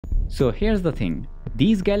So here's the thing,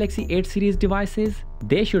 these Galaxy 8 series devices,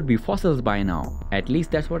 they should be fossils by now, at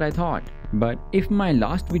least that's what I thought. But if my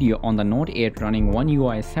last video on the Note 8 running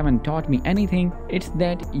OneUI 7 taught me anything, it's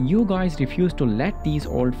that you guys refuse to let these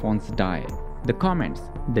old phones die. The comments,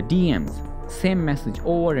 the DMs, same message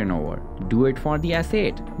over and over. Do it for the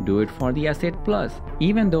S8, do it for the S8 Plus,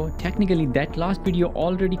 even though technically that last video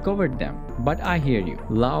already covered them. But I hear you,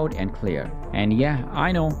 loud and clear. And yeah,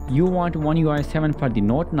 I know, you want OneUI 7 for the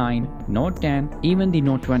Note 9, Note 10, even the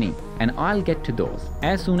Note 20. And I'll get to those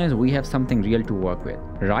as soon as we have something real to work with.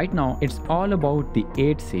 Right now, it's all about the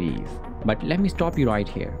 8 series. But let me stop you right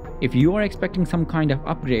here. If you are expecting some kind of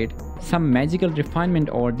upgrade, some magical refinement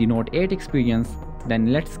over the Note 8 experience,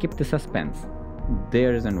 then let's skip the suspense.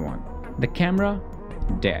 There isn't one. The camera?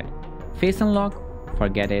 Dead. Face unlock?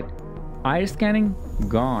 Forget it. Iris scanning?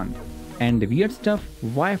 Gone. And the weird stuff?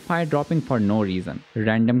 Wi-Fi dropping for no reason.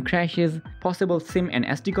 Random crashes, possible SIM and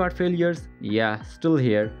SD card failures? Yeah, still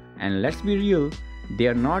here. And let's be real, they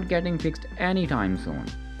are not getting fixed anytime soon.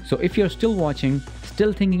 So if you're still watching,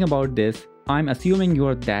 still thinking about this, I'm assuming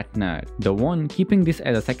you're that nerd, the one keeping this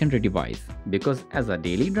as a secondary device, because as a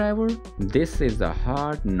daily driver, this is a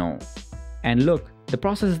hard no. And look, the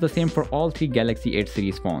process is the same for all 3 Galaxy 8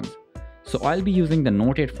 series phones. So I'll be using the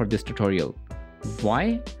Note 8 for this tutorial.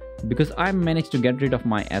 Why? Because I managed to get rid of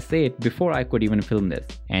my S8 before I could even film this.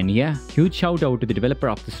 And yeah, huge shout out to the developer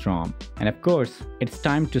of this ROM. And of course, it's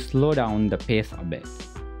time to slow down the pace a bit.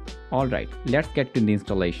 Alright, let's get to the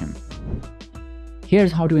installation.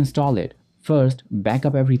 Here's how to install it. First, back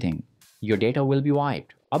up everything. Your data will be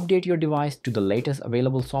wiped. Update your device to the latest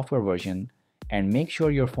available software version and make sure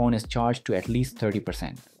your phone is charged to at least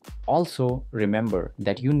 30%. Also, remember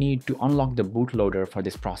that you need to unlock the bootloader for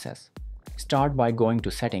this process. Start by going to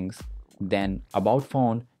Settings, then About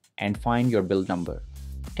Phone and find your build number.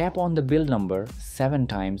 Tap on the build number 7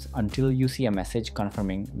 times until you see a message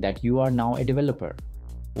confirming that you are now a developer.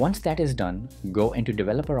 Once that is done, go into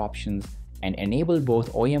Developer Options and enable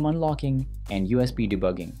both OEM unlocking and USB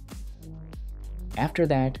debugging. After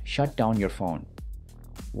that, shut down your phone.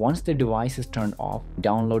 Once the device is turned off,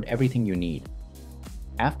 download everything you need.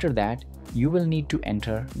 After that, you will need to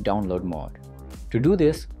enter download mode. To do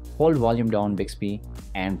this, hold volume down Bixby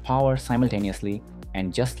and power simultaneously,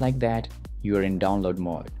 and just like that, you are in download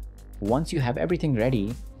mode. Once you have everything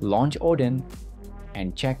ready, launch Odin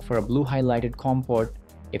and check for a blue highlighted COM port.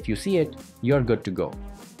 If you see it, you're good to go.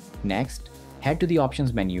 Next, head to the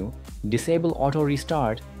options menu, disable auto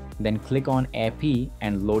restart, then click on AP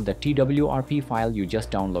and load the TWRP file you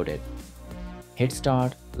just downloaded. Hit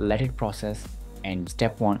start, let it process, and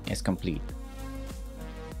step 1 is complete.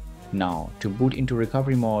 Now, to boot into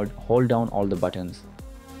recovery mode, hold down all the buttons.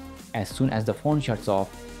 As soon as the phone shuts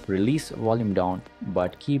off, release volume down,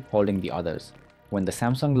 but keep holding the others. When the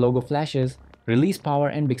Samsung logo flashes, release power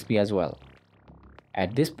and Bixby as well.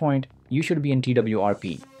 At this point, you should be in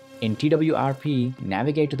TWRP. In TWRP,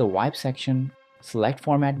 navigate to the wipe section, select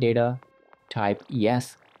Format Data, type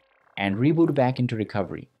Yes, and reboot back into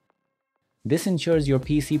recovery. This ensures your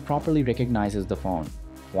PC properly recognizes the phone.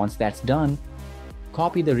 Once that's done,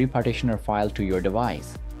 copy the repartitioner file to your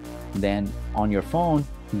device. Then, on your phone,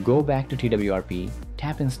 go back to TWRP,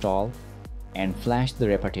 tap Install, and flash the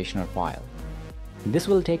repartitioner file. This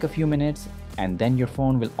will take a few minutes, and then your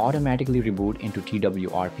phone will automatically reboot into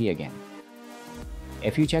TWRP again.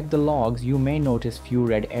 If you check the logs, you may notice few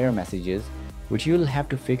red error messages, which you will have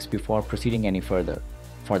to fix before proceeding any further.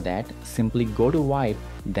 For that, simply go to Wipe,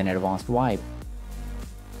 then Advanced Wipe.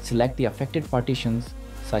 Select the affected partitions,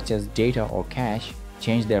 such as data or cache,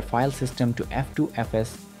 change their file system to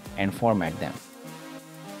F2FS, and format them.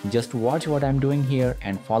 Just watch what I'm doing here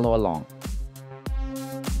and follow along.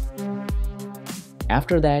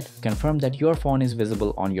 After that, confirm that your phone is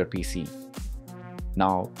visible on your PC.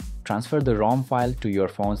 Now, transfer the ROM file to your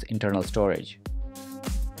phone's internal storage.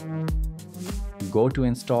 Go to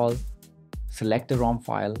Install, select the ROM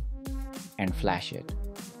file, and flash it.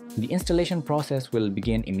 The installation process will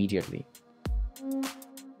begin immediately.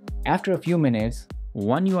 After a few minutes,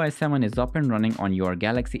 OneUI 7 is up and running on your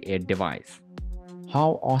Galaxy 8 device.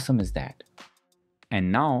 How awesome is that?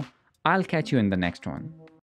 And now, I'll catch you in the next one.